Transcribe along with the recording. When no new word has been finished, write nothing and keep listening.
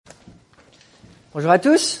Bonjour à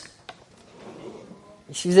tous.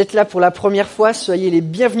 Et si vous êtes là pour la première fois, soyez les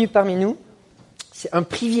bienvenus parmi nous. C'est un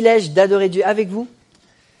privilège d'adorer Dieu avec vous.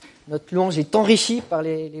 Notre louange est enrichie par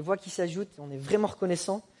les voix qui s'ajoutent. On est vraiment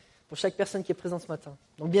reconnaissant pour chaque personne qui est présente ce matin.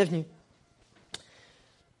 Donc bienvenue.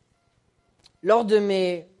 Lors de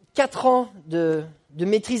mes 4 ans de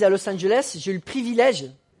maîtrise à Los Angeles, j'ai eu le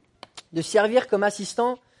privilège de servir comme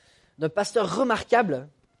assistant d'un pasteur remarquable,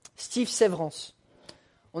 Steve Severance.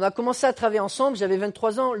 On a commencé à travailler ensemble, j'avais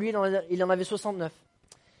 23 ans, lui il en avait 69.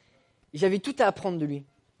 Et j'avais tout à apprendre de lui.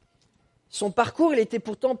 Son parcours, il était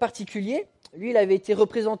pourtant particulier. Lui, il avait été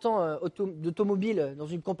représentant d'automobile dans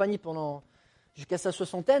une compagnie jusqu'à sa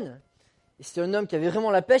soixantaine. Et c'était un homme qui avait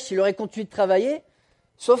vraiment la pêche, il aurait continué de travailler.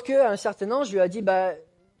 Sauf qu'à un certain âge, je lui ai dit,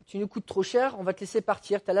 tu nous coûtes trop cher, on va te laisser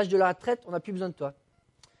partir, tu as l'âge de la retraite, on n'a plus besoin de toi.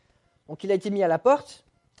 Donc il a été mis à la porte.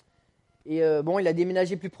 Et il a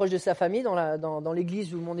déménagé plus proche de sa famille, dans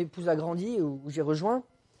l'église où mon épouse a grandi, où j'ai rejoint.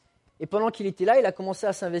 Et pendant qu'il était là, il a commencé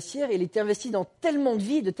à s'investir. Et il était investi dans tellement de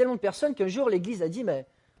vies, de tellement de personnes, qu'un jour, l'église a dit, mais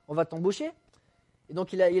on va t'embaucher. Et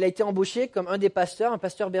donc, il a été embauché comme un des pasteurs, un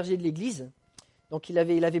pasteur berger de l'église. Donc, il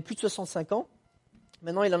avait plus de 65 ans.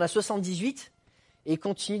 Maintenant, il en a 78. Et il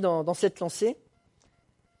continue dans cette lancée.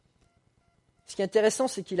 Ce qui est intéressant,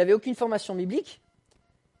 c'est qu'il n'avait aucune formation biblique.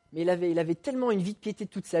 Mais il avait tellement une vie de piété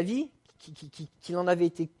toute sa vie qu'il en avait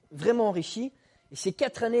été vraiment enrichi. Et ces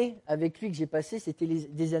 4 années avec lui que j'ai passées, c'était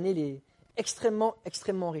des années extrêmement,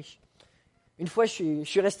 extrêmement riches. Une fois, je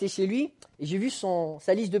suis resté chez lui et j'ai vu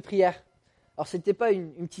sa liste de prières. Alors, ce n'était pas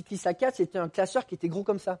une petite liste à 4, c'était un classeur qui était gros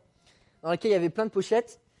comme ça, dans lequel il y avait plein de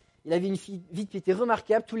pochettes. Il avait une vie de piété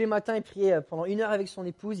remarquable. Tous les matins, il priait pendant 1 heure avec son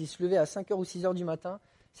épouse. Il se levait à 5h ou 6h du matin.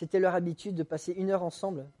 C'était leur habitude de passer 1 heure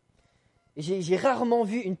ensemble. Et j'ai rarement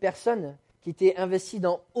vu une personne qui était investie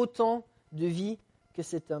dans autant de vie que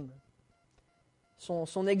cet homme.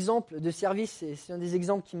 Son exemple de service, c'est un des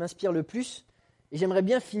exemples qui m'inspire le plus. Et j'aimerais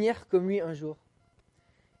bien finir comme lui un jour.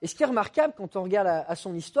 Et ce qui est remarquable quand on regarde à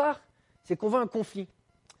son histoire, c'est qu'on voit un conflit.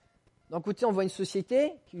 D'un côté, on voit une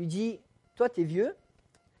société qui lui dit « Toi, t'es vieux,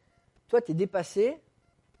 toi, t'es dépassé,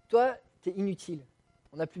 toi, t'es inutile,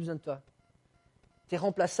 on n'a plus besoin de toi. T'es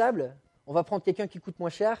remplaçable, on va prendre quelqu'un qui coûte moins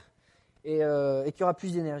cher et qui aura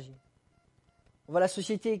plus d'énergie. » On voit la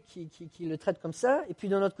société qui le traite comme ça, et puis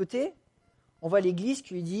d'un autre côté, on voit l'Église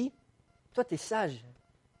qui lui dit « Toi, t'es sage,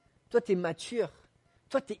 toi, t'es mature,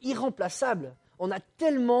 toi, t'es irremplaçable, on a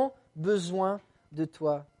tellement besoin de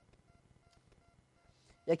toi. »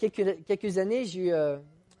 Il y a quelques années, j'ai eu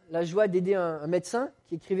la joie d'aider un médecin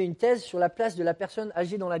qui écrivait une thèse sur la place de la personne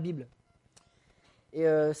âgée dans la Bible. Et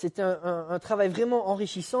c'était un travail vraiment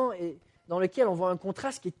enrichissant et dans lequel on voit un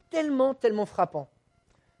contraste qui est tellement, tellement frappant.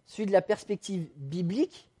 Celui de la perspective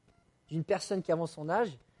biblique d'une personne qui avance son âge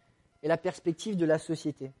et la perspective de la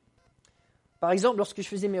société. Par exemple, lorsque je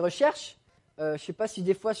faisais mes recherches, je ne sais pas si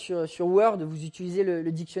des fois sur Word, vous utilisez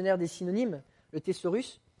le dictionnaire des synonymes, le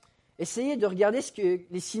thésaurus, essayez de regarder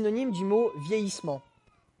les synonymes du mot vieillissement.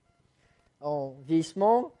 En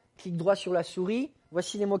vieillissement, clique droit sur la souris,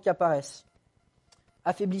 voici les mots qui apparaissent.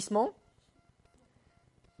 Affaiblissement,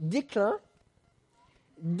 déclin,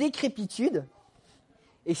 décrépitude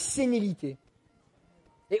et sénilité.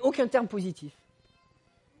 Et aucun terme positif.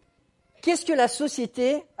 Qu'est-ce que la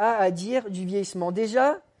société a à dire du vieillissement ?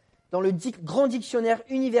 Déjà, dans le grand dictionnaire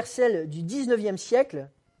universel du 19e siècle,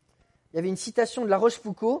 il y avait une citation de La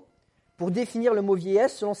Rochefoucauld pour définir le mot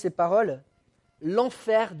vieillesse selon ses paroles «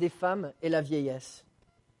 L'enfer des femmes est la vieillesse ».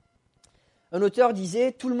 Un auteur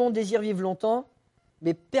disait « Tout le monde désire vivre longtemps,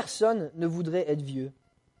 mais personne ne voudrait être vieux ».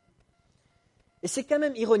 Et c'est quand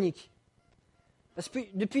même ironique. Parce que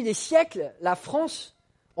depuis des siècles, la France,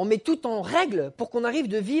 on met tout en règle pour qu'on arrive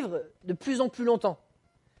de vivre de plus en plus longtemps.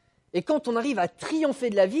 Et quand on arrive à triompher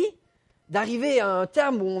de la vie, d'arriver à un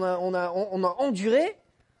terme où on a enduré,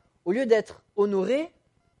 au lieu d'être honoré,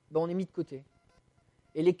 on est mis de côté.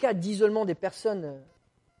 Et les cas d'isolement des personnes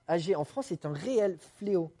âgées en France est un réel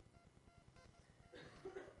fléau.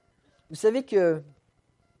 Vous savez que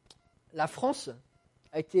la France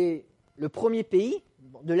a été le premier pays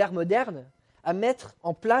de l'ère moderne à mettre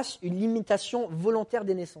en place une limitation volontaire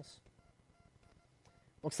des naissances.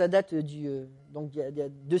 Donc ça date il y a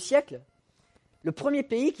 2 siècles. Le premier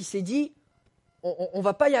pays qui s'est dit on ne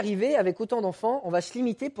va pas y arriver avec autant d'enfants, on va se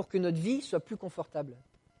limiter pour que notre vie soit plus confortable.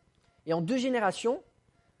 Et en 2 générations,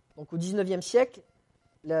 donc au 19e siècle,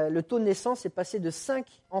 le taux de naissance est passé de 5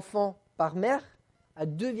 enfants par mère à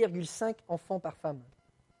 2,5 enfants par femme.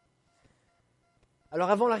 Alors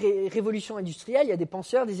avant la révolution industrielle, il y a des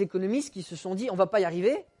penseurs, des économistes qui se sont dit on ne va pas y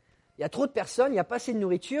arriver, il y a trop de personnes, il n'y a pas assez de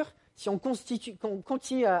nourriture, si on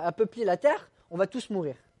continue à peupler la terre, on va tous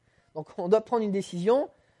mourir. Donc on doit prendre une décision.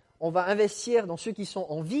 On va investir dans ceux qui sont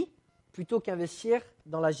en vie plutôt qu'investir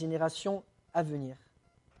dans la génération à venir.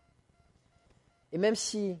 Et même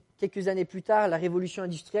si, quelques années plus tard, la révolution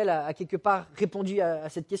industrielle a quelque part répondu à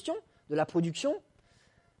cette question de la production,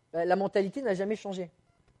 la mentalité n'a jamais changé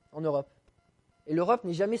en Europe. Et l'Europe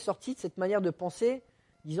n'est jamais sortie de cette manière de penser,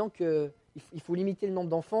 disant qu'il faut limiter le nombre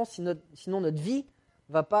d'enfants, sinon notre vie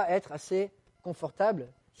ne va pas être assez confortable,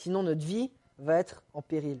 sinon notre vie va être en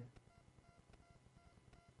péril.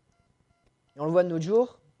 Et on le voit de nos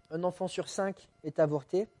jours, un enfant sur 5 est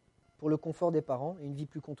avorté pour le confort des parents et une vie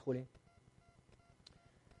plus contrôlée.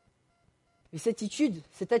 Et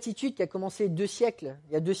cette attitude qui a commencé il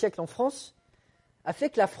y a 2 siècles en France, a fait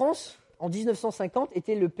que la France, en 1950,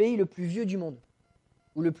 était le pays le plus vieux du monde,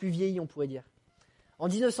 ou le plus vieilli, on pourrait dire. En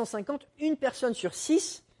 1950, une personne sur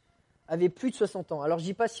 6 avait plus de 60 ans. Alors je ne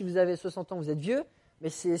dis pas si vous avez 60 ans, vous êtes vieux, mais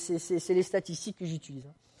c'est les statistiques que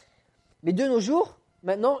j'utilise. Mais de nos jours,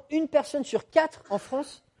 maintenant, une personne sur 4 en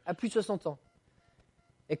France a plus de 60 ans.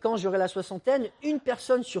 Et quand j'aurai la soixantaine, une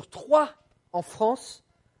personne sur 3 en France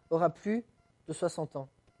aura plus de 60 ans.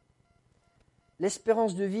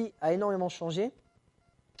 L'espérance de vie a énormément changé.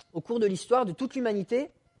 Au cours de l'histoire de toute l'humanité,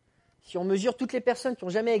 si on mesure toutes les personnes qui ont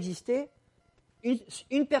jamais existé,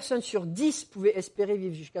 une personne sur 10 pouvait espérer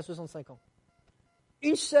vivre jusqu'à 65 ans.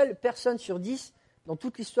 Une seule personne sur 10 dans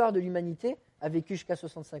toute l'histoire de l'humanité a vécu jusqu'à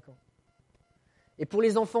 65 ans. Et pour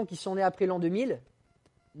les enfants qui sont nés après l'an 2000,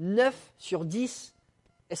 9 sur 10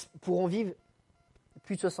 pourront vivre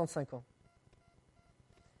plus de 65 ans.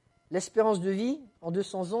 L'espérance de vie, en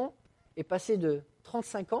 200 ans, est passée de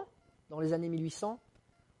 35 ans dans les années 1800,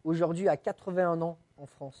 aujourd'hui à 81 ans en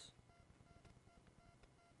France.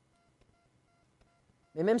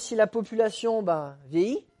 Mais même si la population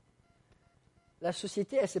vieillit, la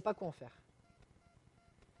société, elle ne sait pas quoi en faire.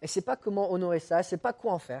 Elle ne sait pas comment honorer ça, elle ne sait pas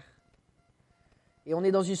quoi en faire. Et on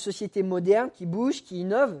est dans une société moderne qui bouge, qui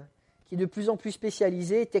innove, qui est de plus en plus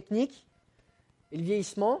spécialisée, technique, et le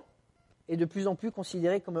vieillissement est de plus en plus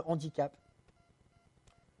considéré comme un handicap.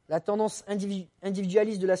 La tendance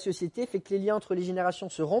individualiste de la société fait que les liens entre les générations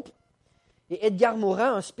se rompent. Et Edgar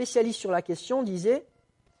Morin, un spécialiste sur la question, disait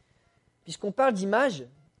 « Puisqu'on parle d'image,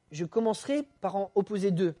 je commencerai par en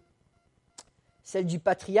opposer 2, celle du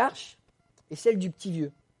patriarche et celle du petit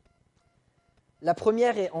vieux. La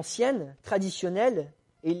première est ancienne, traditionnelle,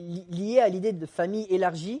 et liée à l'idée de famille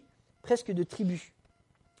élargie, presque de tribu.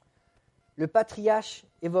 Le patriarche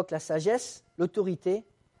évoque la sagesse, l'autorité,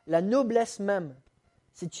 la noblesse même.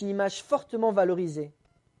 C'est une image fortement valorisée.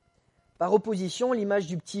 Par opposition, l'image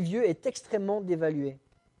du petit vieux est extrêmement dévaluée.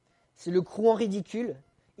 C'est le crouant ridicule,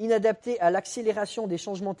 inadapté à l'accélération des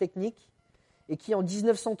changements techniques, et qui en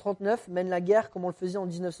 1939 mène la guerre comme on le faisait en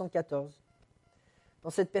 1914. Dans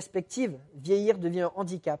cette perspective, vieillir devient un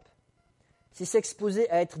handicap. C'est s'exposer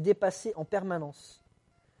à être dépassé en permanence.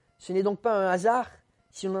 Ce n'est donc pas un hasard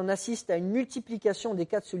si on en assiste à une multiplication des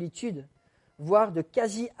cas de solitude, voire de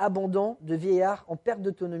quasi-abandon de vieillards en perte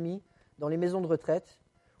d'autonomie dans les maisons de retraite,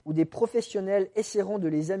 où des professionnels essaieront de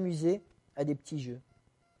les amuser à des petits jeux.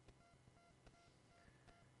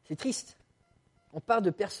 C'est triste. On parle de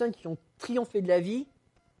personnes qui ont triomphé de la vie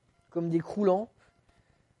comme des croulants,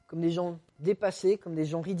 comme des gens dépassés, comme des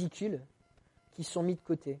gens ridicules, qui sont mis de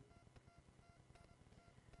côté.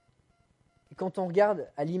 Et quand on regarde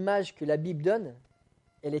à l'image que la Bible donne,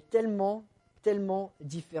 elle est tellement, tellement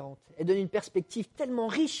différente. Elle donne une perspective tellement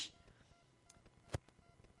riche.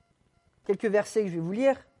 Quelques versets que je vais vous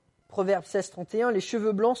lire. Proverbe 16, 31, les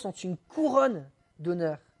cheveux blancs sont une couronne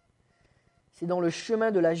d'honneur. C'est dans le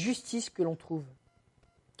chemin de la justice qu'on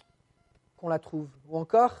la trouve. Ou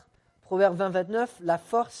encore, Proverbe 20, 29, la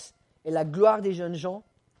force est la gloire des jeunes gens,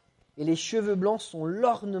 et les cheveux blancs sont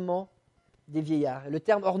l'ornement des vieillards. Et le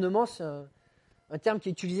terme ornement, c'est un terme qui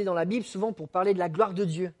est utilisé dans la Bible souvent pour parler de la gloire de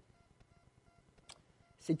Dieu.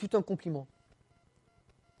 C'est tout un compliment.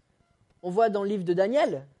 On voit dans le livre de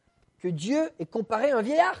Daniel que Dieu est comparé à un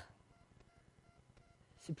vieillard.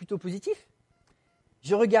 C'est plutôt positif.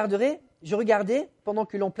 Je regardais pendant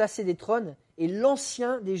que l'on plaçait des trônes, et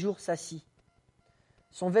l'ancien des jours s'assit.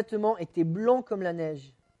 Son vêtement était blanc comme la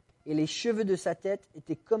neige, et les cheveux de sa tête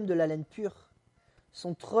étaient comme de la laine pure.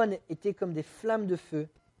 Son trône était comme des flammes de feu,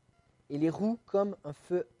 et les roues comme un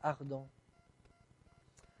feu ardent.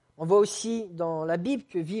 On voit aussi dans la Bible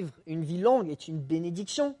que vivre une vie longue est une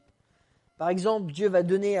bénédiction. Par exemple, Dieu va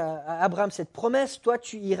donner à Abraham cette promesse, toi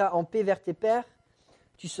tu iras en paix vers tes pères,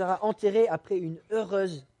 tu seras enterré après une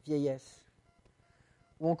heureuse vieillesse.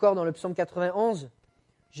 Ou encore dans le psaume 91,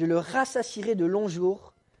 je le rassasierai de longs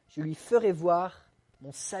jours, je lui ferai voir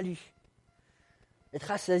mon salut. Être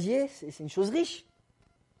rassasié, c'est une chose riche.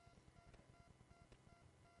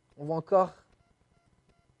 On voit encore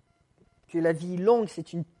que la vie longue,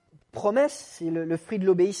 c'est une promesse, c'est le fruit de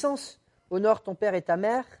l'obéissance. Honore ton père et ta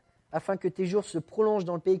mère, afin que tes jours se prolongent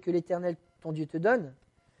dans le pays que l'Éternel, ton Dieu, te donne.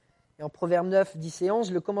 Et en Proverbes 9, 10 et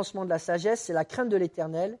 11, le commencement de la sagesse, c'est la crainte de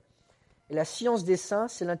l'Éternel, et la science des saints,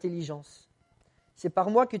 c'est l'intelligence. C'est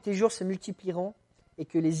par moi que tes jours se multiplieront et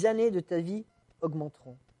que les années de ta vie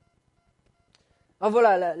augmenteront. Alors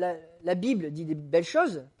voilà, la Bible dit des belles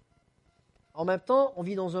choses. En même temps, on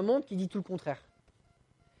vit dans un monde qui dit tout le contraire.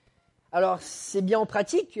 Alors, c'est bien en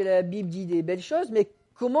pratique que la Bible dit des belles choses, mais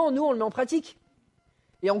comment nous, on le met en pratique?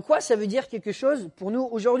 Et en quoi ça veut dire quelque chose pour nous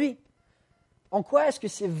aujourd'hui? En quoi est-ce que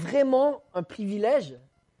c'est vraiment un privilège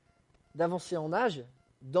d'avancer en âge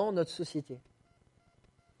dans notre société?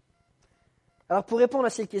 Alors, pour répondre à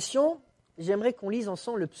ces questions, j'aimerais qu'on lise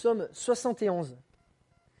ensemble le psaume 71,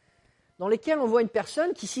 dans lequel on voit une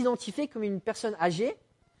personne qui s'identifie comme une personne âgée,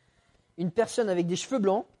 une personne avec des cheveux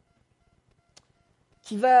blancs,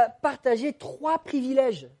 qui va partager 3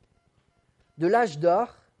 privilèges de l'âge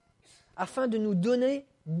d'or afin de nous donner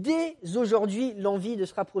dès aujourd'hui l'envie de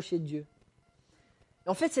se rapprocher de Dieu. Et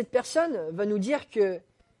en fait, cette personne va nous dire que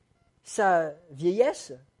sa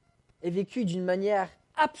vieillesse est vécue d'une manière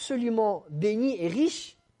absolument bénie et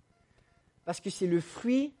riche parce que c'est le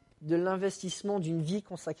fruit de l'investissement d'une vie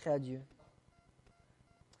consacrée à Dieu.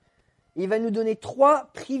 Et il va nous donner 3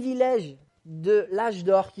 privilèges de l'âge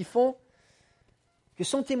d'or qui font que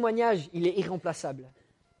son témoignage, il est irremplaçable.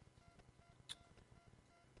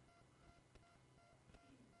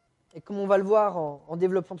 Et comme on va le voir en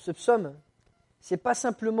développant ce psaume, ce n'est pas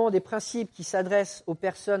simplement des principes qui s'adressent aux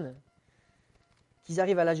personnes qui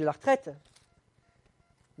arrivent à l'âge de la retraite,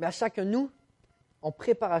 mais à chacun de nous, en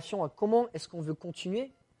préparation à comment est-ce qu'on veut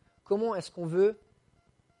continuer, comment est-ce qu'on veut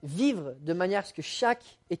vivre de manière à ce que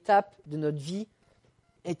chaque étape de notre vie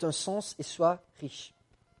ait un sens et soit riche.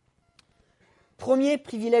 Premier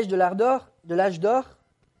privilège de l'âge d'or,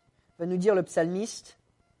 va nous dire le psalmiste,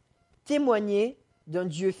 témoigner d'un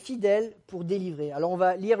Dieu fidèle pour délivrer. Alors on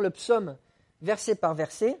va lire le psaume verset par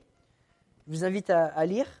verset. Je vous invite à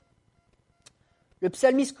lire. Le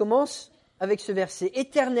psalmiste commence avec ce verset.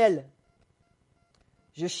 Éternel,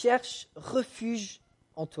 je cherche refuge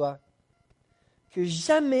en toi, que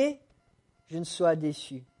jamais je ne sois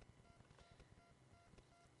déçu.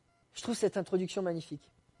 Je trouve cette introduction magnifique.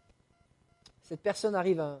 Cette personne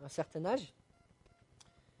arrive à un certain âge,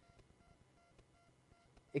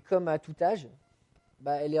 et comme à tout âge,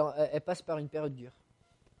 elle passe par une période dure.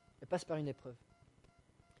 Elle passe par une épreuve.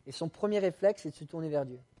 Et son premier réflexe, c'est de se tourner vers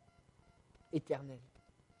Dieu. Éternel.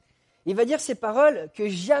 Il va dire ces paroles, que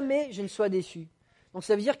jamais je ne sois déçu. Donc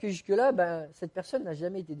ça veut dire que jusque-là, cette personne n'a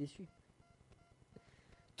jamais été déçue.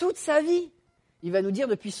 Toute sa vie, il va nous dire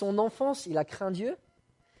depuis son enfance, il a craint Dieu,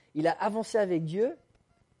 il a avancé avec Dieu,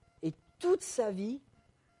 et toute sa vie,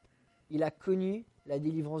 il a connu la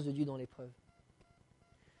délivrance de Dieu dans l'épreuve.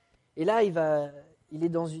 Et là, il est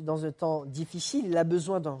dans un temps difficile, il a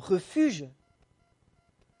besoin d'un refuge.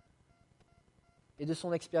 Et de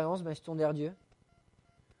son expérience, il se tourne vers Dieu.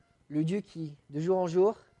 Le Dieu qui, de jour en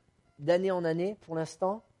jour, d'année en année, pour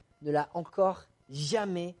l'instant, ne l'a encore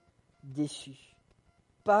jamais déçu.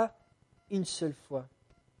 Pas une seule fois.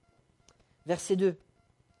 Verset 2.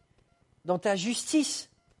 Dans ta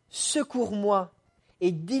justice, secours-moi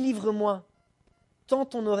et délivre-moi. Tends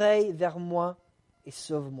ton oreille vers moi et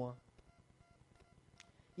sauve-moi.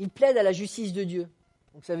 Il plaide à la justice de Dieu.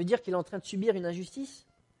 Donc ça veut dire qu'il est en train de subir une injustice,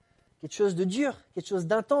 quelque chose de dur, quelque chose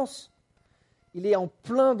d'intense. Il est en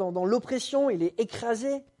plein dans l'oppression, il est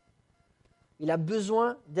écrasé. Il a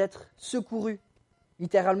besoin d'être secouru.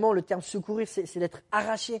 Littéralement, le terme secourir, c'est d'être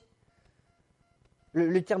arraché.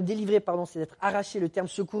 Le terme délivrer, c'est d'être arraché. Le terme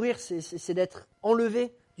secourir, c'est d'être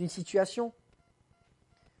enlevé d'une situation.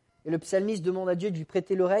 Et le psalmiste demande à Dieu de lui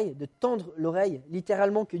prêter l'oreille, de tendre l'oreille,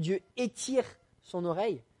 littéralement que Dieu étire son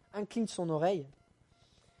oreille, incline son oreille.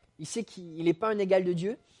 Il sait qu'il n'est pas un égal de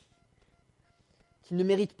Dieu, qu'il ne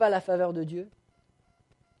mérite pas la faveur de Dieu.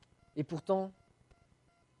 Et pourtant,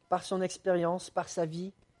 par son expérience, par sa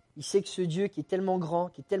vie, il sait que ce Dieu qui est tellement grand,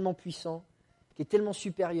 qui est tellement puissant, qui est tellement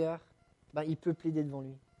supérieur, il peut plaider devant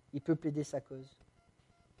lui. Il peut plaider sa cause.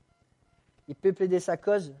 Il peut plaider sa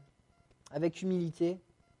cause avec humilité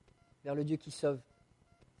vers le Dieu qui sauve.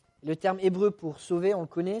 Le terme hébreu pour sauver, on le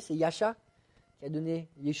connaît, c'est Yasha, qui a donné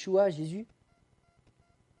Yeshua, Jésus.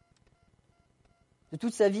 De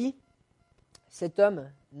toute sa vie, cet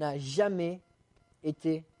homme n'a jamais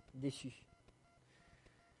été déçu.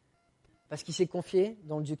 Parce qu'il s'est confié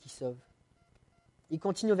dans le Dieu qui sauve. Il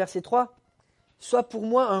continue au verset 3. « Sois pour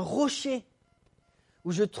moi un rocher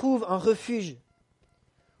où je trouve un refuge,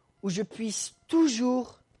 où je puisse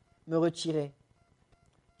toujours me retirer.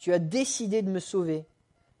 Tu as décidé de me sauver,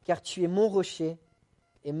 car tu es mon rocher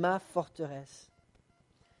et ma forteresse.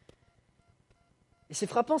 Et c'est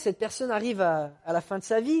frappant, cette personne arrive à la fin de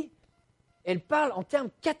sa vie, elle parle en termes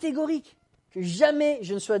catégoriques, que jamais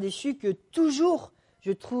je ne sois déçu, que toujours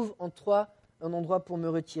je trouve en toi un endroit pour me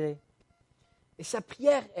retirer. Et sa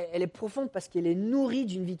prière, elle est profonde parce qu'elle est nourrie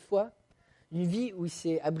d'une vie de foi, d'une vie où il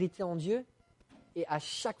s'est abrité en Dieu, et à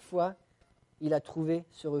chaque fois, il a trouvé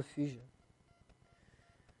ce refuge.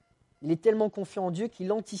 Il est tellement confiant en Dieu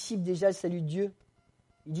qu'il anticipe déjà le salut de Dieu.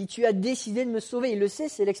 Il dit, tu as décidé de me sauver. Il le sait,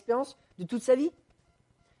 c'est l'expérience de toute sa vie.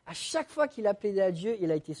 À chaque fois qu'il a plaidé à Dieu,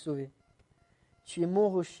 il a été sauvé. Tu es mon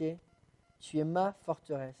rocher, tu es ma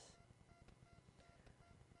forteresse.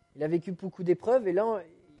 Il a vécu beaucoup d'épreuves et là,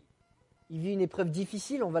 il vit une épreuve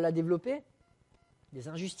difficile, on va la développer. Des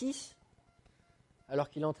injustices, alors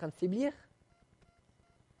qu'il est en train de faiblir.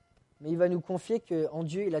 Mais il va nous confier qu'en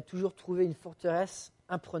Dieu, il a toujours trouvé une forteresse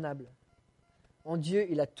imprenable. En Dieu,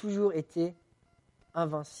 il a toujours été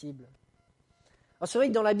invincible. Alors c'est vrai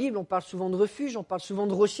que dans la Bible, on parle souvent de refuge, on parle souvent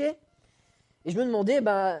de rocher. Et je me demandais,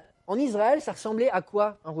 en Israël, ça ressemblait à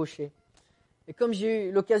quoi un rocher? Et comme j'ai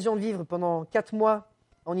eu l'occasion de vivre pendant 4 mois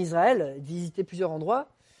en Israël, de visiter plusieurs endroits,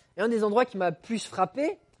 et un des endroits qui m'a plus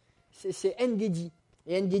frappé, c'est En-Gedi.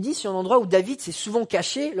 Et En-Gedi, c'est un endroit où David s'est souvent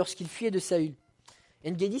caché lorsqu'il fuyait de Saül.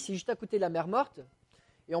 En-Gedi, c'est juste à côté de la mer Morte.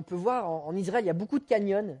 Et on peut voir, en Israël, il y a beaucoup de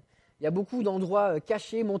canyons, il y a beaucoup d'endroits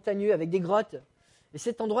cachés, montagneux, avec des grottes. Et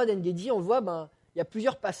cet endroit d'En-Gedi, on le voit, il y a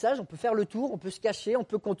plusieurs passages, on peut faire le tour, on peut se cacher, on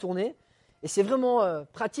peut contourner. Et c'est vraiment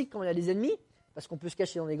pratique quand il y a des ennemis, parce qu'on peut se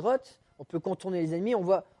cacher dans les grottes, on peut contourner les ennemis. On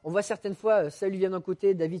voit certaines fois, Saül vient d'un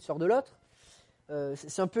côté, David sort de l'autre.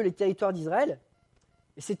 C'est un peu les territoires d'Israël.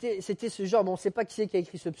 Et c'était ce genre, on ne sait pas qui c'est qui a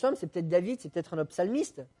écrit ce psaume, c'est peut-être David, c'est peut-être un autre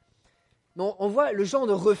psalmiste. Mais on voit le genre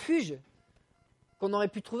de refuge qu'on aurait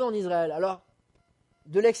pu trouver en Israël. Alors,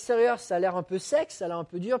 de l'extérieur, ça a l'air un peu sec, ça a l'air un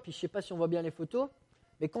peu dur, puis je ne sais pas si on voit bien les photos,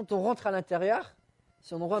 mais quand on rentre à l'intérieur,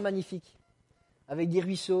 c'est un endroit magnifique, avec des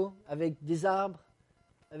ruisseaux, avec des arbres,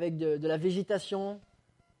 avec de la végétation,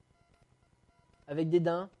 avec des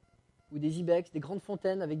daims ou des ibex, des grandes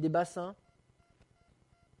fontaines avec des bassins,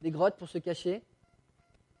 des grottes pour se cacher.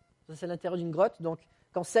 Ça, c'est l'intérieur d'une grotte. Donc,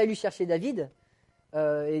 quand Saül cherchait David,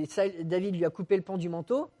 David lui a coupé le pan du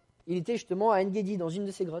manteau, il était justement à En-Gedi, dans une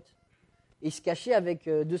de ces grottes. Et il se cachait avec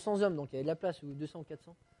 200 hommes, donc il y avait de la place, ou 200 ou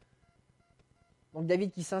 400. Donc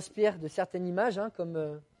David qui s'inspire de certaines images,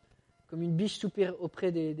 comme une biche soupire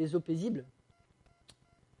auprès des eaux paisibles.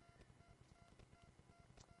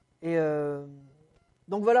 Et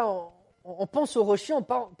donc voilà, on pense aux rochers, on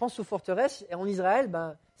pense aux forteresses, et en Israël,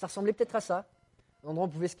 ça ressemblait peut-être à ça. Un endroit où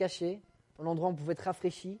on pouvait se cacher, un endroit où on pouvait être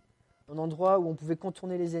rafraîchi, un endroit où on pouvait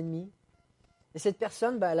contourner les ennemis. Et cette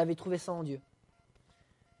personne, elle avait trouvé ça en Dieu.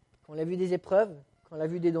 Quand elle a vu des épreuves, quand elle a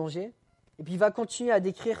vu des dangers, et puis il va continuer à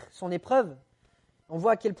décrire son épreuve. On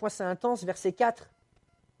voit à quel point c'est intense, verset 4.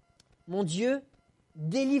 « Mon Dieu,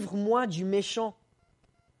 délivre-moi du méchant,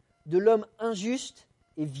 de l'homme injuste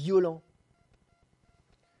et violent. »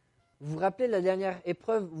 Vous vous rappelez la dernière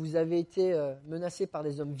épreuve où vous avez été menacé par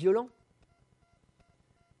des hommes violents?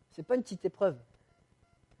 Ce n'est pas une petite épreuve.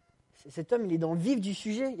 Cet homme, il est dans le vif du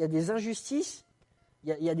sujet. Il y a des injustices,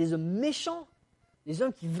 il y a des hommes méchants, des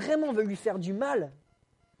hommes qui vraiment veulent lui faire du mal.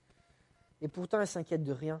 Et pourtant, il ne s'inquiète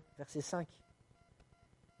de rien. Verset 5.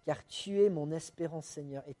 « Car tu es mon espérance,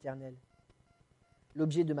 Seigneur éternel,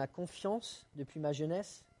 l'objet de ma confiance depuis ma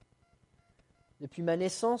jeunesse. Depuis ma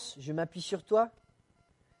naissance, je m'appuie sur toi.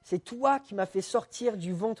 C'est toi qui m'as fait sortir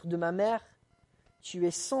du ventre de ma mère. Tu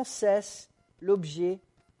es sans cesse l'objet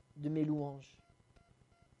de mes louanges. »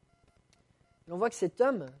 Et on voit que cet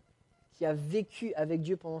homme qui a vécu avec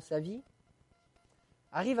Dieu pendant sa vie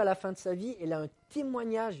arrive à la fin de sa vie et il a un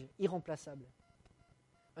témoignage irremplaçable.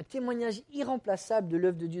 Un témoignage irremplaçable de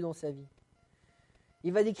l'œuvre de Dieu dans sa vie.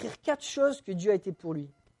 Il va décrire 4 choses que Dieu a été pour lui.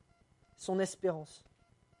 Son espérance.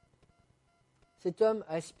 Cet homme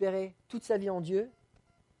a espéré toute sa vie en Dieu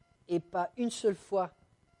et pas une seule fois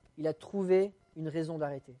il a trouvé une raison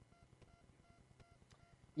d'arrêter.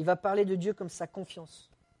 Il va parler de Dieu comme sa confiance.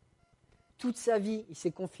 Toute sa vie, il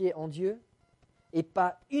s'est confié en Dieu et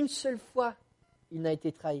pas une seule fois il n'a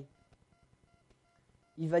été trahi.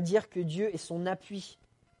 Il va dire que Dieu est son appui.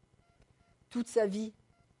 Toute sa vie,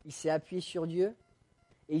 il s'est appuyé sur Dieu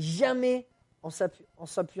et jamais, en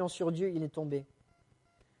s'appuyant sur Dieu, il n'est tombé.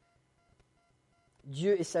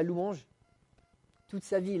 Dieu est sa louange. Toute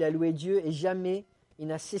sa vie, il a loué Dieu et jamais il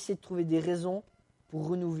n'a cessé de trouver des raisons pour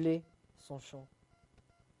renouveler son chant.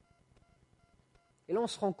 Et là, on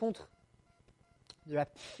se rend compte de la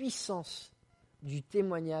puissance du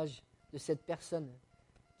témoignage de cette personne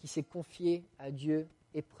qui s'est confié à Dieu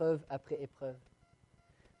épreuve après épreuve.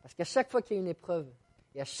 Parce qu'à chaque fois qu'il y a une épreuve,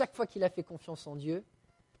 et à chaque fois qu'il a fait confiance en Dieu,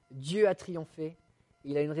 Dieu a triomphé, et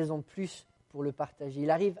il a une raison de plus pour le partager. Il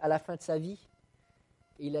arrive à la fin de sa vie,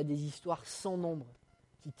 et il a des histoires sans nombre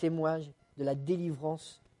qui témoignent de la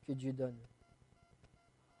délivrance que Dieu donne.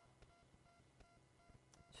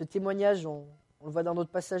 Ce témoignage, on le voit dans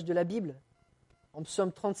d'autres passages de la Bible. En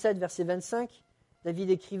Psaume 37, verset 25, David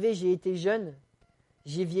écrivait « J'ai été jeune,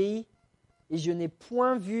 j'ai vieilli, et je n'ai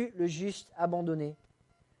point vu le juste abandonné,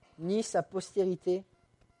 ni sa postérité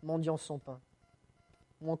mendiant son pain. »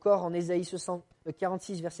 Ou encore en Ésaïe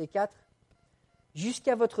 46, verset 4, «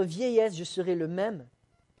 Jusqu'à votre vieillesse, je serai le même.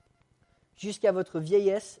 Jusqu'à votre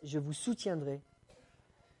vieillesse, je vous soutiendrai.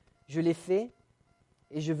 Je l'ai fait,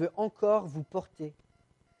 et je veux encore vous porter,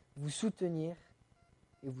 vous soutenir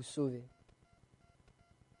et vous sauver. »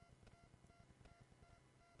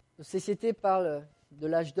 Nos sociétés parlent de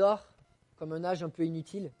l'âge d'or comme un âge un peu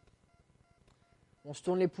inutile. On se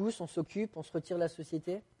tourne les pouces, on s'occupe, on se retire de la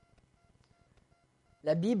société.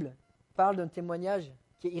 La Bible parle d'un témoignage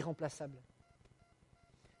qui est irremplaçable.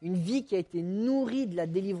 Une vie qui a été nourrie de la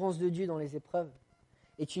délivrance de Dieu dans les épreuves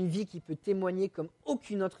est une vie qui peut témoigner comme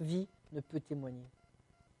aucune autre vie ne peut témoigner.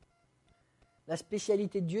 La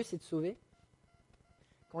spécialité de Dieu, c'est de sauver.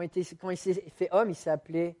 Quand il s'est fait homme, il s'est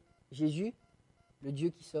appelé Jésus, le Dieu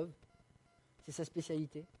qui sauve. C'est sa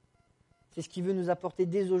spécialité. C'est ce qu'il veut nous apporter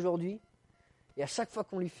dès aujourd'hui. Et à chaque fois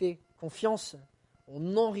qu'on lui fait confiance,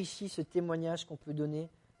 on enrichit ce témoignage qu'on peut donner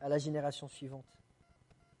à la génération suivante.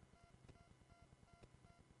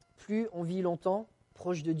 Plus on vit longtemps,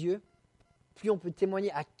 proche de Dieu, plus on peut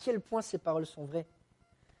témoigner à quel point ces paroles sont vraies.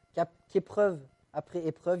 Qu'épreuve après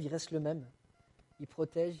épreuve, il reste le même. Il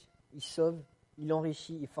protège, il sauve, il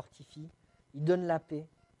enrichit, il fortifie, il donne la paix,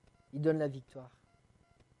 il donne la victoire.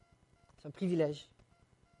 C'est un privilège.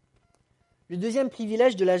 Le deuxième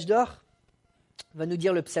privilège de l'âge d'or, va nous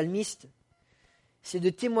dire le psalmiste, c'est de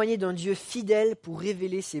témoigner d'un Dieu fidèle pour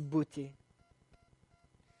révéler ses beautés.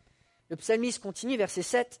 Le psalmiste continue, verset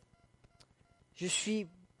 7, « Je suis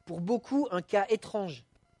pour beaucoup un cas étrange,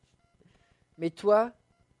 mais toi,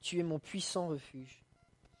 tu es mon puissant refuge. »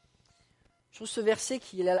 Je trouve ce verset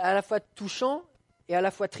qui est à la fois touchant et à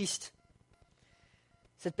la fois triste.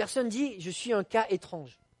 Cette personne dit « Je suis un cas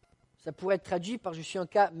étrange ». Ça pourrait être traduit par « Je suis un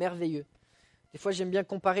cas merveilleux ». Des fois, j'aime bien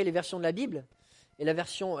comparer les versions de la Bible. Et la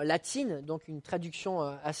version latine, donc une traduction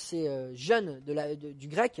assez jeune du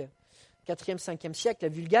grec, 4e, 5e siècle, la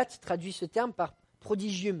Vulgate traduit ce terme par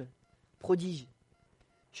prodigium, prodige.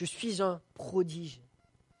 Je suis un prodige.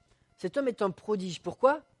 Cet homme est un prodige.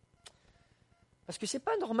 Pourquoi ? Parce que ce n'est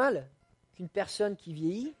pas normal qu'une personne qui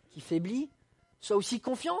vieillit, qui faiblit, soit aussi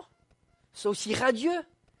confiant, soit aussi radieux,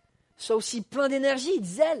 soit aussi plein d'énergie, de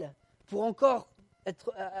zèle, pour encore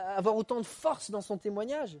avoir autant de force dans son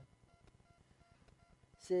témoignage.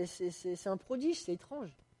 C'est un prodige, c'est étrange.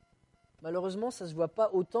 Malheureusement, ça ne se voit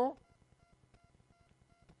pas autant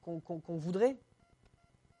qu'on voudrait.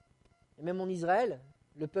 Et même en Israël,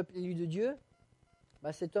 le peuple élu de Dieu,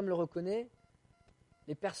 cet homme le reconnaît.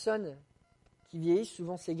 Les personnes qui vieillissent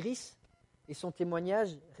souvent s'aigrissent et son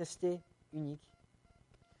témoignage restait unique.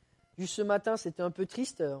 Juste ce matin, c'était un peu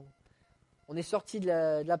triste. On est sorti de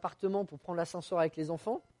l'appartement pour prendre l'ascenseur avec les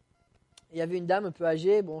enfants. Et il y avait une dame un peu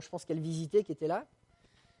âgée, je pense qu'elle visitait, qui était là.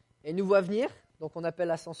 Elle nous voit venir, donc on appelle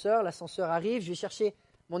l'ascenseur arrive, je vais chercher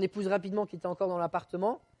mon épouse rapidement qui était encore dans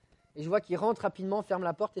l'appartement, et je vois qu'il rentre rapidement, ferme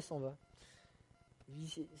la porte et s'en va. Je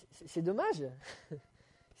dis, c'est dommage.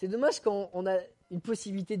 C'est dommage quand on a une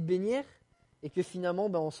possibilité de bénir, et que finalement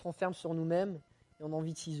on se renferme sur nous-mêmes, et on a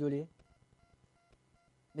envie de s'isoler.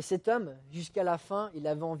 Mais cet homme, jusqu'à la fin, il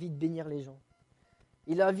avait envie de bénir les gens.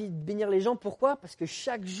 Il a envie de bénir les gens, pourquoi ? Parce que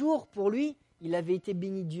chaque jour, pour lui, il avait été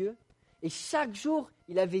béni de Dieu, et chaque jour,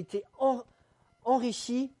 il avait été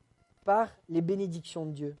enrichi par les bénédictions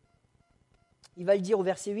de Dieu. Il va le dire au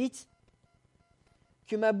verset 8, «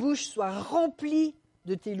 Que ma bouche soit remplie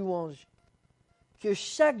de tes louanges, que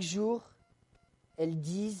chaque jour, elle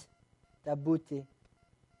dise ta beauté. »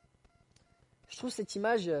 Je trouve cette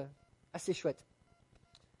image assez chouette.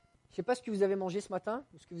 Je ne sais pas ce que vous avez mangé ce matin,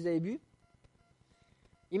 ou ce que vous avez bu.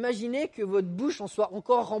 Imaginez que votre bouche en soit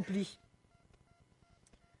encore remplie.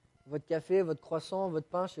 Votre café, votre croissant, votre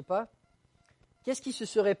pain, je ne sais pas. Qu'est-ce qui se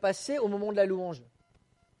serait passé au moment de la louange ?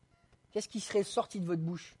 Qu'est-ce qui serait sorti de votre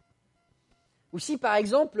bouche ? Ou si, par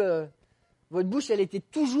exemple, votre bouche, elle était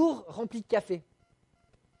toujours remplie de café.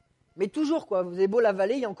 Mais toujours, quoi. Vous avez beau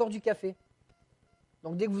l'avaler, il y a encore du café.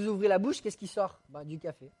 Donc, dès que vous ouvrez la bouche, qu'est-ce qui sort ? Du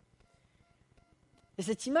café. Et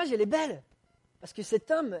cette image, elle est belle. Parce que cet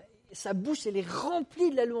homme, sa bouche, elle est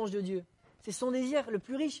remplie de la louange de Dieu. C'est son désir le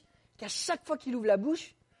plus riche. Qu'à chaque fois qu'il ouvre la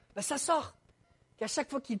bouche, ça sort. Qu'à chaque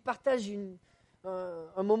fois qu'il partage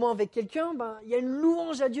un moment avec quelqu'un, il y a une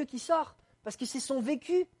louange à Dieu qui sort. Parce que c'est son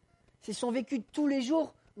vécu. C'est son vécu de tous les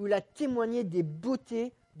jours où il a témoigné des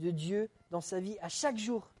beautés de Dieu dans sa vie. À chaque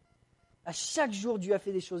jour, Dieu a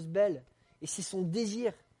fait des choses belles. Et c'est son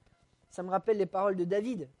désir. Ça me rappelle les paroles de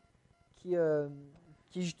David, qui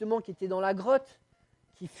était dans la grotte,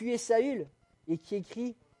 qui fuyait Saül, et qui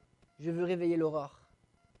écrit « Je veux réveiller l'aurore »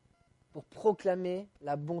 pour proclamer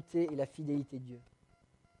la bonté et la fidélité de Dieu.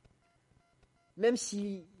 Même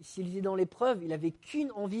s'il était dans l'épreuve, il n'avait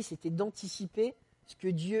qu'une envie, c'était d'anticiper ce que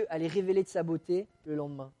Dieu allait révéler de sa beauté le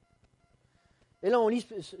lendemain. Et là, on lit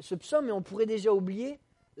ce psaume et on pourrait déjà oublier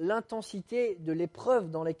l'intensité de l'épreuve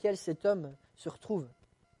dans laquelle cet homme se retrouve.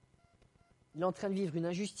 Il est en train de vivre une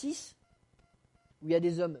injustice, où il y a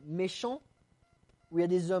des hommes méchants, où il y a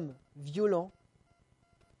des hommes violents.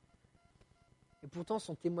 Et pourtant,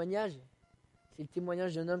 son témoignage, c'est le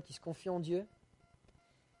témoignage d'un homme qui se confie en Dieu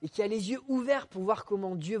et qui a les yeux ouverts pour voir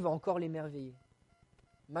comment Dieu va encore l'émerveiller,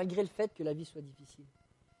 malgré le fait que la vie soit difficile.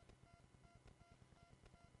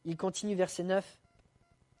 Il continue verset 9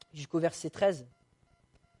 jusqu'au verset 13.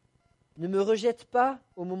 « Ne me rejette pas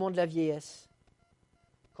au moment de la vieillesse,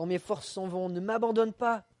 quand mes forces s'en vont, ne m'abandonne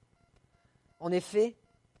pas. En effet,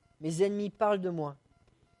 mes ennemis parlent de moi,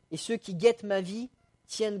 et ceux qui guettent ma vie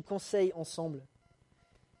tiennent conseil ensemble.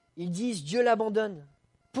 Ils disent, Dieu l'abandonne,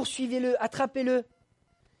 poursuivez-le, attrapez-le.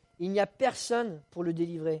 Il n'y a personne pour le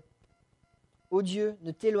délivrer. Ô Dieu,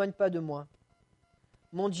 ne t'éloigne pas de moi.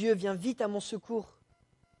 Mon Dieu, viens vite à mon secours.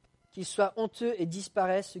 Qu'ils soient honteux et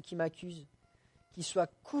disparaissent ceux qui m'accusent. Qu'ils soient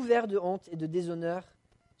couverts de honte et de déshonneur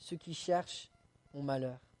ceux qui cherchent mon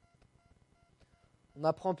malheur. » On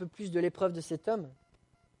apprend un peu plus de l'épreuve de cet homme.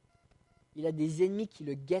 Il a des ennemis qui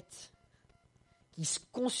le guettent, qui se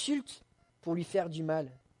consultent pour lui faire du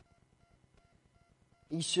mal.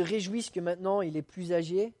 Et ils se réjouissent que maintenant il est plus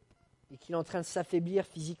âgé et qu'il est en train de s'affaiblir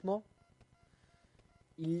physiquement.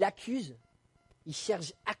 Ils l'accusent, ils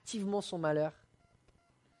cherchent activement son malheur.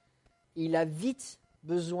 Et il a vite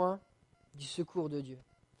besoin du secours de Dieu.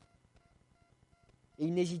 Et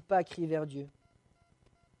il n'hésite pas à crier vers Dieu.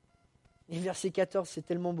 Et verset 14, c'est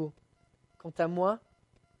tellement beau. Quant à moi,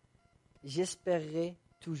 j'espérerai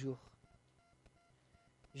toujours.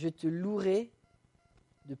 Je te louerai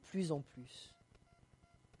de plus en plus.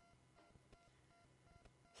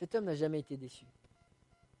 Cet homme n'a jamais été déçu.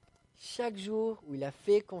 Chaque jour où il a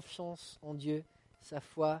fait confiance en Dieu, sa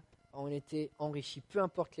foi en été enrichie, peu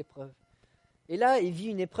importe l'épreuve. Et là, il vit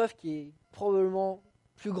une épreuve qui est probablement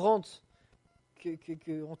plus grande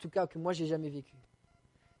en tout cas, que moi, j'ai jamais vécue.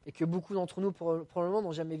 Et que beaucoup d'entre nous, probablement,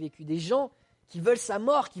 n'ont jamais vécu. Des gens qui veulent sa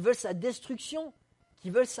mort, qui veulent sa destruction, qui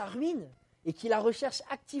veulent sa ruine, et qui la recherchent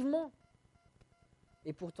activement.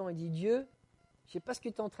 Et pourtant, il dit, Dieu, je ne sais pas ce que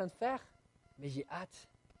tu es en train de faire, mais j'ai hâte.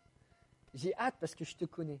 J'ai hâte parce que je te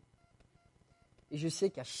connais. Et je sais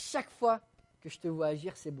qu'à chaque fois que je te vois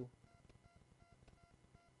agir, c'est beau.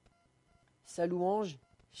 Sa louange,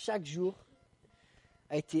 chaque jour,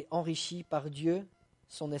 a été enrichie par Dieu,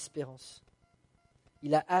 son espérance.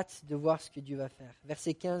 Il a hâte de voir ce que Dieu va faire.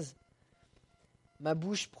 Verset 15. « Ma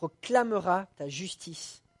bouche proclamera ta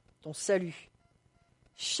justice, ton salut,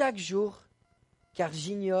 chaque jour, car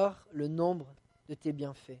j'ignore le nombre de tes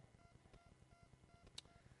bienfaits. »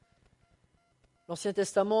 L'Ancien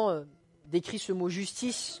Testament décrit ce mot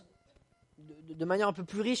justice de manière un peu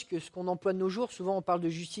plus riche que ce qu'on emploie de nos jours. Souvent, on parle de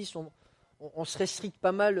justice, on se restricte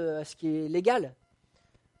pas mal à ce qui est légal.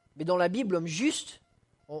 Mais dans la Bible, l'homme juste,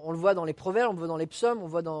 on le voit dans les proverbes, on le voit dans les psaumes, on le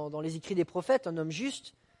voit dans les écrits des prophètes, un homme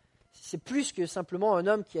juste, c'est plus que simplement un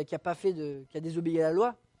homme qui a désobéi à la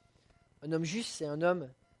loi. Un homme juste, c'est un homme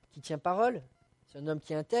qui tient parole, c'est un homme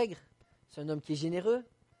qui est intègre, c'est un homme qui est généreux,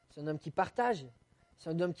 c'est un homme qui partage, c'est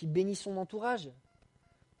un homme qui bénit son entourage.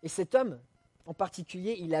 Et cet homme, en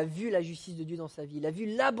particulier, il a vu la justice de Dieu dans sa vie, il a vu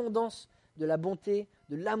l'abondance de la bonté,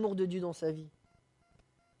 de l'amour de Dieu dans sa vie.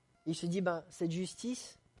 Et il se dit, cette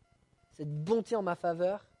justice, cette bonté en ma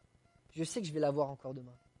faveur, je sais que je vais la voir encore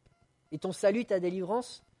demain. Et ton salut, ta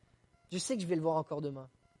délivrance, je sais que je vais le voir encore demain.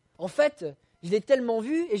 En fait, je l'ai tellement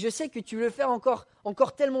vu et je sais que tu veux le faire encore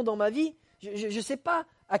tellement dans ma vie. Je ne sais pas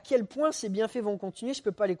à quel point ces bienfaits vont continuer, je ne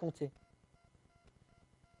peux pas les compter.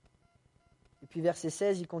 Et puis verset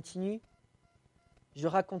 16, il continue. Je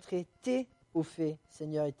raconterai tes hauts faits,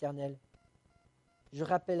 Seigneur éternel. Je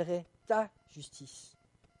rappellerai ta justice,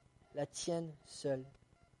 la tienne seule.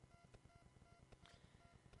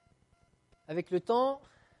 Avec le temps,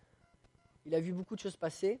 il a vu beaucoup de choses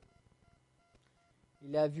passer.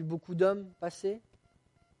 Il a vu beaucoup d'hommes passer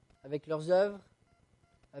avec leurs œuvres,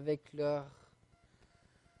 avec leur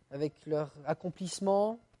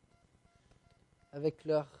accomplissement, avec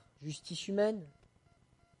leur justice humaine.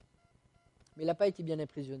 Mais il n'a pas été bien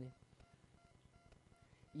impressionné.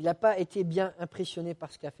 Il n'a pas été bien impressionné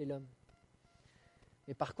par ce qu'a fait l'homme.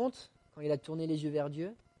 Mais par contre, quand il a tourné les yeux vers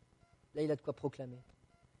Dieu, là, il a de quoi proclamer.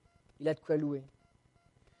 Il a de quoi louer.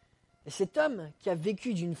 Et cet homme qui a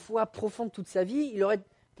vécu d'une foi profonde toute sa vie, il aurait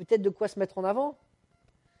peut-être de quoi se mettre en avant.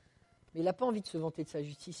 Mais il n'a pas envie de se vanter de sa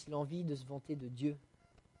justice, il a envie de se vanter de Dieu.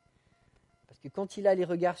 Parce que quand il a les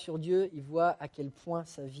regards sur Dieu, il voit à quel point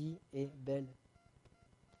sa vie est belle.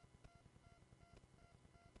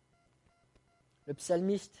 Le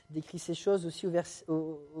psalmiste décrit ces choses aussi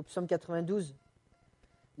au psaume 92.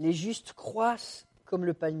 Les justes croissent comme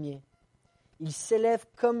le palmier. Ils s'élèvent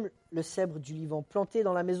comme le cèdre du Liban, plantés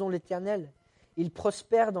dans la maison de l'Éternel. Ils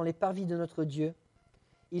prospèrent dans les parvis de notre Dieu.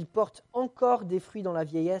 Ils portent encore des fruits dans la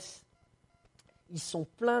vieillesse. Ils sont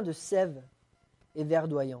pleins de sève et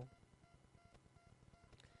verdoyants.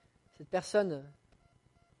 Cette personne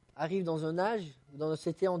arrive dans un âge où dans notre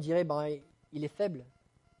société on dirait il est faible,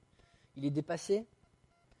 il est dépassé.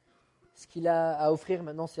 Ce qu'il a à offrir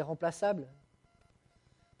maintenant c'est remplaçable.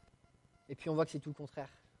 Et puis on voit que c'est tout le contraire.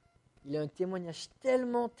 Il a un témoignage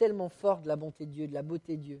tellement, tellement fort de la bonté de Dieu, de la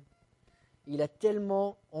beauté de Dieu. Et il a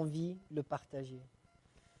tellement envie de le partager.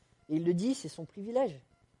 Et il le dit, c'est son privilège.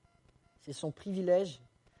 C'est son privilège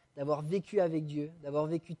d'avoir vécu avec Dieu, d'avoir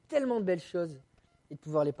vécu tellement de belles choses et de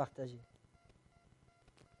pouvoir les partager.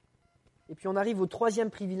 Et puis on arrive au troisième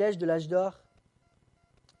privilège de l'âge d'or,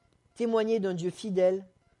 témoigner d'un Dieu fidèle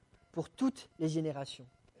pour toutes les générations.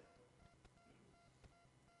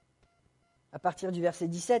 À partir du verset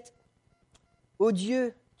 17, « Ô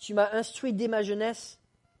Dieu, tu m'as instruit dès ma jeunesse,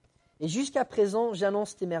 et jusqu'à présent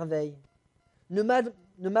j'annonce tes merveilles.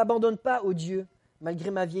 Ne m'abandonne pas, ô Dieu, malgré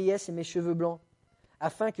ma vieillesse et mes cheveux blancs,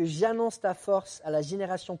 afin que j'annonce ta force à la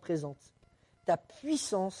génération présente, ta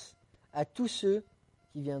puissance à tous ceux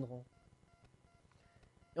qui viendront. »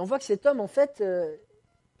 Et on voit que cet homme, en fait,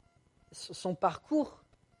 son parcours,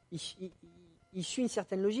 il suit une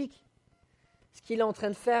certaine logique. Ce qu'il est en train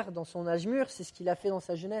de faire dans son âge mûr, c'est ce qu'il a fait dans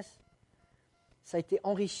sa jeunesse. Ça a été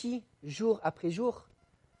enrichi jour après jour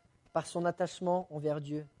par son attachement envers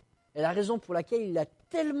Dieu. Et la raison pour laquelle il a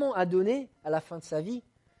tellement à donner à la fin de sa vie,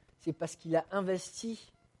 c'est parce qu'il a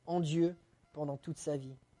investi en Dieu pendant toute sa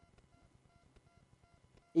vie.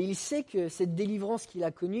 Et il sait que cette délivrance qu'il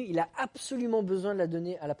a connue, il a absolument besoin de la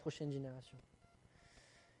donner à la prochaine génération.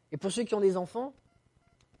 Et pour ceux qui ont des enfants,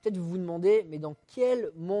 peut-être vous vous demandez, mais dans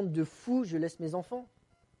quel monde de fous je laisse mes enfants ?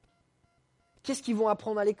 Qu'est-ce qu'ils vont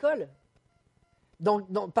apprendre à l'école ?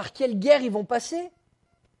 Par quelle guerre ils vont passer ?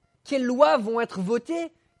 Quelles lois vont être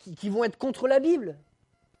votées qui vont être contre la Bible ?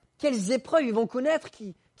 Quelles épreuves ils vont connaître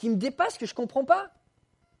qui me dépassent, que je ne comprends pas ?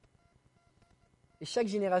 Et chaque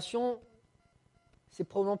génération s'est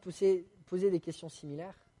probablement posé des questions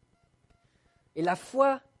similaires. Et la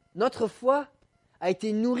foi, notre foi, a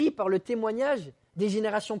été nourrie par le témoignage des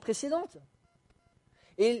générations précédentes.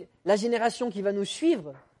 Et la génération qui va nous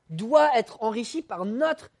suivre doit être enrichie par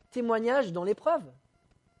notre témoignage dans l'épreuve.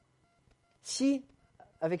 Si,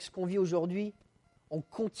 avec ce qu'on vit aujourd'hui, on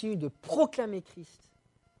continue de proclamer Christ,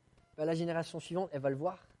 la génération suivante, elle va le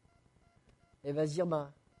voir. Elle va se dire,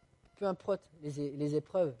 peu importe les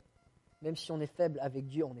épreuves, même si on est faible, avec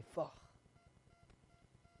Dieu, on est fort.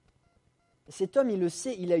 Et cet homme, il le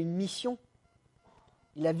sait, il a une mission.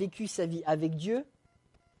 Il a vécu sa vie avec Dieu.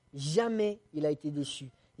 Jamais il a été déçu.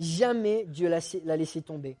 Jamais Dieu l'a laissé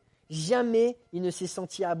tomber. Jamais il ne s'est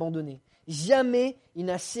senti abandonné. Jamais il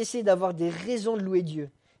n'a cessé d'avoir des raisons de louer Dieu.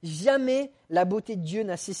 Jamais la beauté de Dieu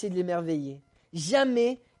n'a cessé de l'émerveiller.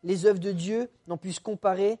 Jamais les œuvres de Dieu n'ont pu se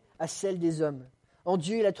comparer à celles des hommes. En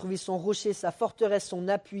Dieu, il a trouvé son rocher, sa forteresse, son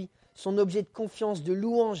appui, son objet de confiance, de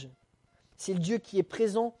louange. C'est le Dieu qui est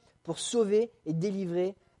présent pour sauver et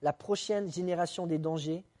délivrer la prochaine génération des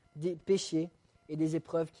dangers, des péchés et des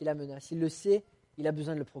épreuves qui la menacent. Il le sait, il a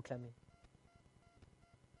besoin de le proclamer.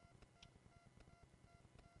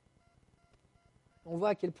 On voit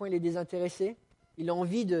à quel point il est désintéressé. Il a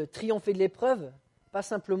envie de triompher de l'épreuve, pas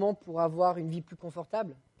simplement pour avoir une vie plus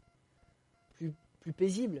confortable, plus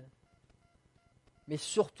paisible, mais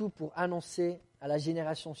surtout pour annoncer à la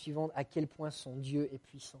génération suivante à quel point son Dieu est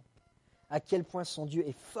puissant, à quel point son Dieu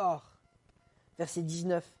est fort. Verset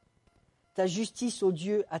 19. Ta justice, ô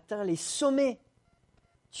Dieu, atteint les sommets.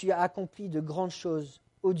 Tu as accompli de grandes choses,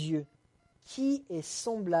 ô Dieu. Qui est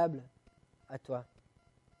semblable à toi ?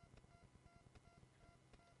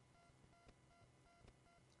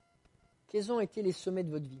 Quels ont été les sommets de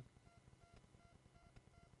votre vie ?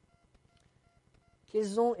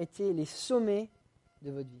 Quels ont été les sommets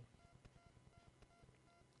de votre vie?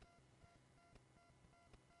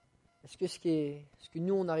 Est-ce que ce que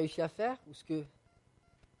nous, on a réussi à faire ou ce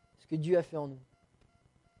que Dieu a fait en nous?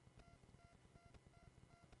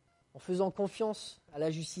 En faisant confiance à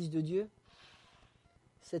la justice de Dieu,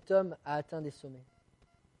 cet homme a atteint des sommets.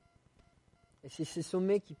 Et c'est ces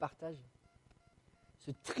sommets qu'il partage.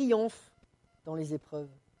 Ce triomphe dans les épreuves.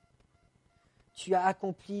 Tu as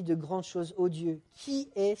accompli de grandes choses, ô Dieu. Qui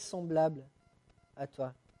est semblable à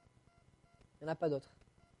toi? Il n'y en a pas d'autre.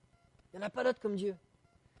 Il n'y en a pas d'autre comme Dieu.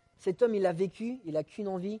 Cet homme, il a vécu, il n'a qu'une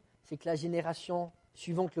envie, c'est que la génération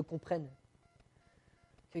suivante le comprenne.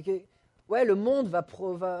 Ouais, le monde a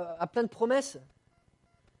plein de promesses.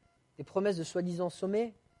 Des promesses de soi-disant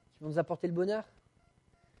sommets qui vont nous apporter le bonheur.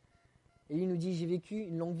 Et lui nous dit, j'ai vécu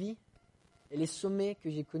une longue vie et les sommets que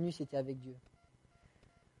j'ai connus, c'était avec Dieu.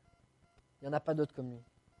 Il n'y en a pas d'autre comme lui.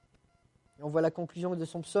 Et on voit la conclusion de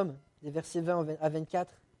son psaume, des versets 20 à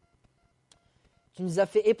 24. Tu nous as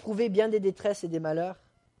fait éprouver bien des détresses et des malheurs,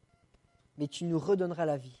 mais tu nous redonneras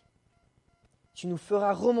la vie. Tu nous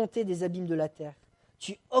feras remonter des abîmes de la terre.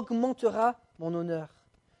 Tu augmenteras mon honneur.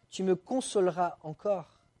 Tu me consoleras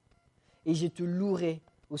encore. Et je te louerai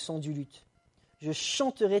au son du luth. Je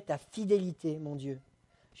chanterai ta fidélité, mon Dieu.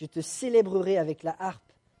 Je te célébrerai avec la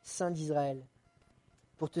harpe, Saint d'Israël.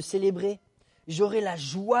 Pour te célébrer, j'aurai la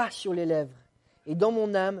joie sur les lèvres et dans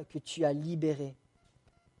mon âme que tu as libéré.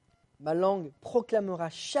 Ma langue proclamera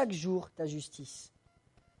chaque jour ta justice,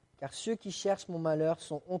 car ceux qui cherchent mon malheur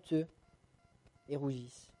sont honteux et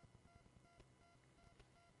rougissent.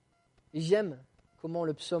 Et j'aime comment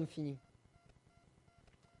le psaume finit.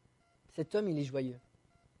 Cet homme, il est joyeux.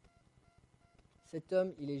 Cet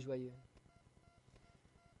homme, il est joyeux.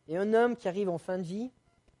 Et un homme qui arrive en fin de vie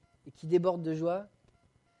et qui déborde de joie,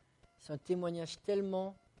 c'est un témoignage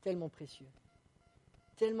tellement, tellement précieux,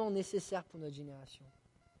 tellement nécessaire pour notre génération.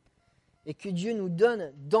 Et que Dieu nous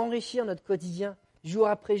donne d'enrichir notre quotidien, jour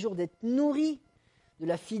après jour, d'être nourris de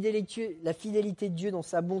la fidélité de Dieu dans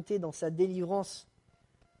sa bonté, dans sa délivrance,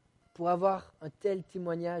 pour avoir un tel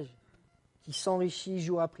témoignage qui s'enrichit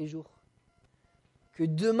jour après jour. Que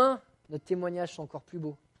demain, notre témoignage soit encore plus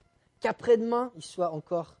beau. Qu'après-demain, il soit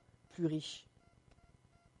encore plus riche.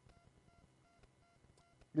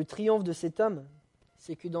 Le triomphe de cet homme,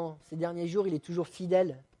 c'est que dans ces derniers jours, il est toujours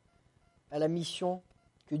fidèle à la mission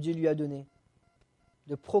que Dieu lui a donnée,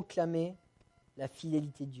 de proclamer la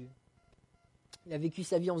fidélité de Dieu. Il a vécu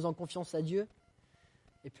sa vie en faisant confiance à Dieu,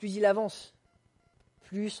 et plus il avance,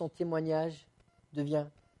 plus son témoignage devient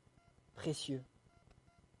précieux.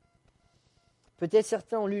 Peut-être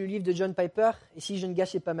certains ont lu le livre de John Piper, « Et si je ne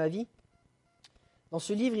gâchais pas ma vie ?» Dans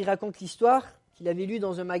ce livre, il raconte l'histoire qu'il avait lue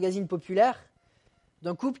dans un magazine populaire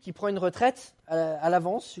d'un couple qui prend une retraite à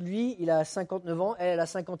l'avance. Lui, il a 59 ans, elle a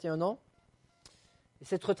 51 ans. Et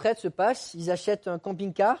cette retraite se passe, ils achètent un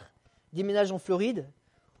camping-car, déménagent en Floride,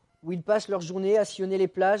 où ils passent leur journée à sillonner les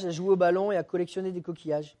plages, à jouer au ballon et à collectionner des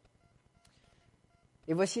coquillages.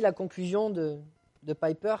 Et voici la conclusion de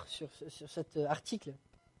Piper sur cet article.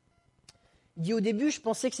 Il dit, au début, je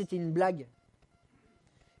pensais que c'était une blague,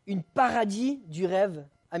 une parodie du rêve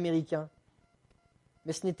américain.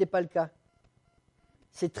 Mais ce n'était pas le cas.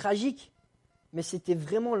 C'est tragique, mais c'était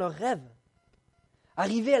vraiment leur rêve.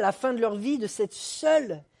 Arriver à la fin de leur vie, de cette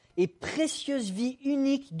seule et précieuse vie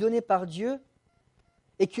unique donnée par Dieu,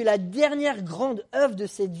 et que la dernière grande œuvre de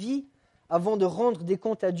cette vie, avant de rendre des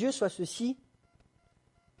comptes à Dieu, soit ceci,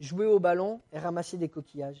 jouer au ballon et ramasser des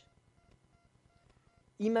coquillages.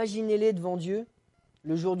 Imaginez-les devant Dieu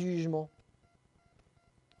le jour du jugement.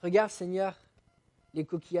 Regarde, Seigneur, les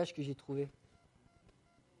coquillages que j'ai trouvés.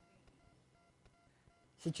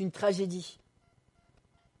 C'est une tragédie.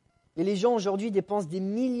 Et les gens aujourd'hui dépensent des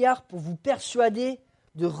milliards pour vous persuader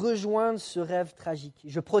de rejoindre ce rêve tragique.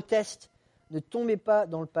 Je proteste, ne tombez pas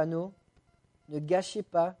dans le panneau, ne gâchez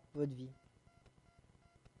pas votre vie.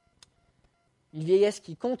 Une vieillesse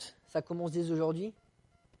qui compte, ça commence dès aujourd'hui.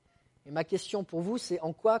 Et ma question pour vous, c'est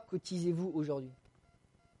en quoi cotisez-vous aujourd'hui?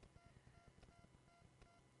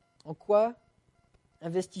 En quoi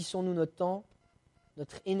investissons-nous notre temps,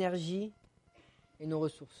 notre énergie et nos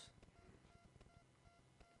ressources?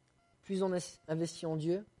 Plus on investit en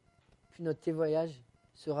Dieu, plus notre témoignage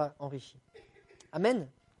sera enrichi. Amen.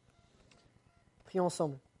 Prions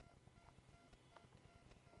ensemble.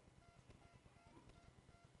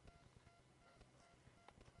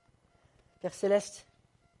 Père Céleste,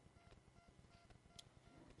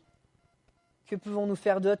 que pouvons-nous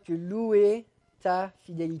faire d'autre que louer ta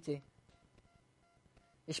fidélité?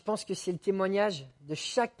 Et je pense que c'est le témoignage de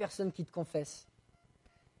chaque personne qui te confesse.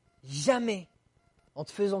 Jamais, en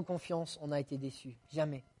te faisant confiance, on a été déçu.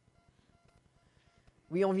 Jamais.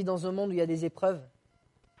 Oui, on vit dans un monde où il y a des épreuves,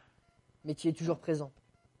 mais tu es toujours présent.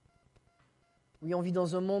 Oui, on vit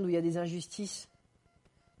dans un monde où il y a des injustices,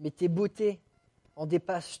 mais tes beautés en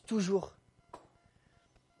dépassent toujours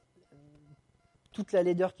toute la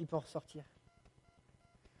laideur qui peut en ressortir.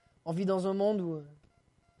 On vit dans un monde où,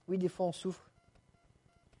 oui, des fois on souffre,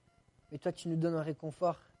 mais toi tu nous donnes un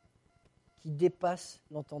réconfort qui dépasse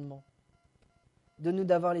l'entendement. Donne-nous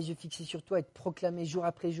d'avoir les yeux fixés sur toi et de proclamer jour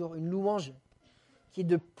après jour une louange qui est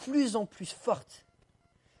de plus en plus forte,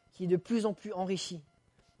 qui est de plus en plus enrichie,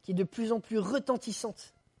 qui est de plus en plus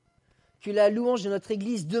retentissante. Que la louange de notre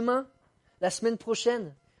Église demain, la semaine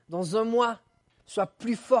prochaine, dans un mois, soit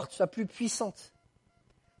plus forte, soit plus puissante,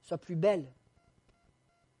 soit plus belle.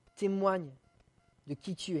 Témoigne de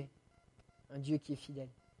qui tu es, un Dieu qui est fidèle.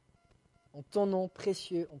 En ton nom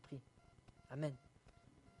précieux, on prie. Amen.